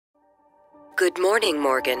Good morning,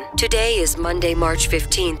 Morgan. Today is Monday, March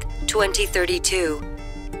 15th, 2032.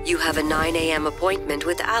 You have a 9 a.m. appointment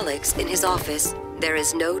with Alex in his office. There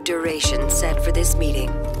is no duration set for this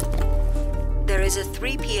meeting. There is a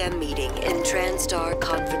 3 p.m. meeting in TranStar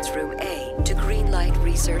Conference Room A to greenlight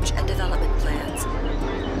research and development plans.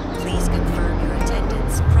 Please confirm your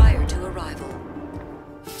attendance prior to arrival.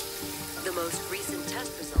 The most recent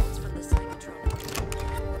test results from the Cybertron.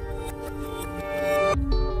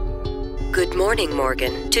 Good morning,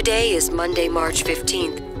 Morgan. Today is Monday, March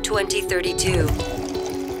 15th, 2032.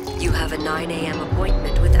 You have a 9 a.m.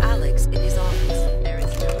 appointment with Alex in his office. There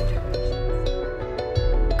is no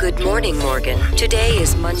duration. Good morning, Morgan. Today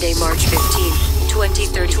is Monday, March 15th,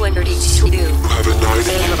 2032. You have a 9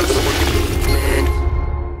 a.m. appointment.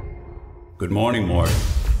 Good morning, Morgan.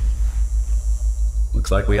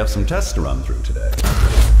 Looks like we have some tests to run through today.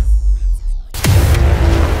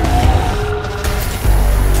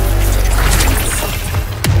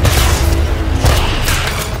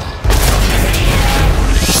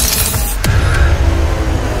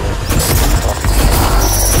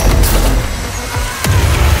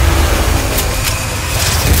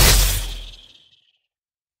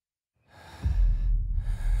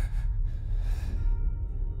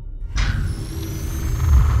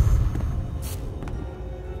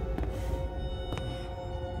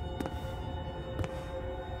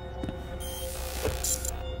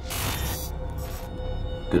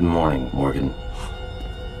 Good morning, Morgan.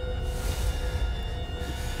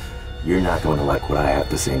 You're not going to like what I have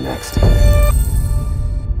to say next.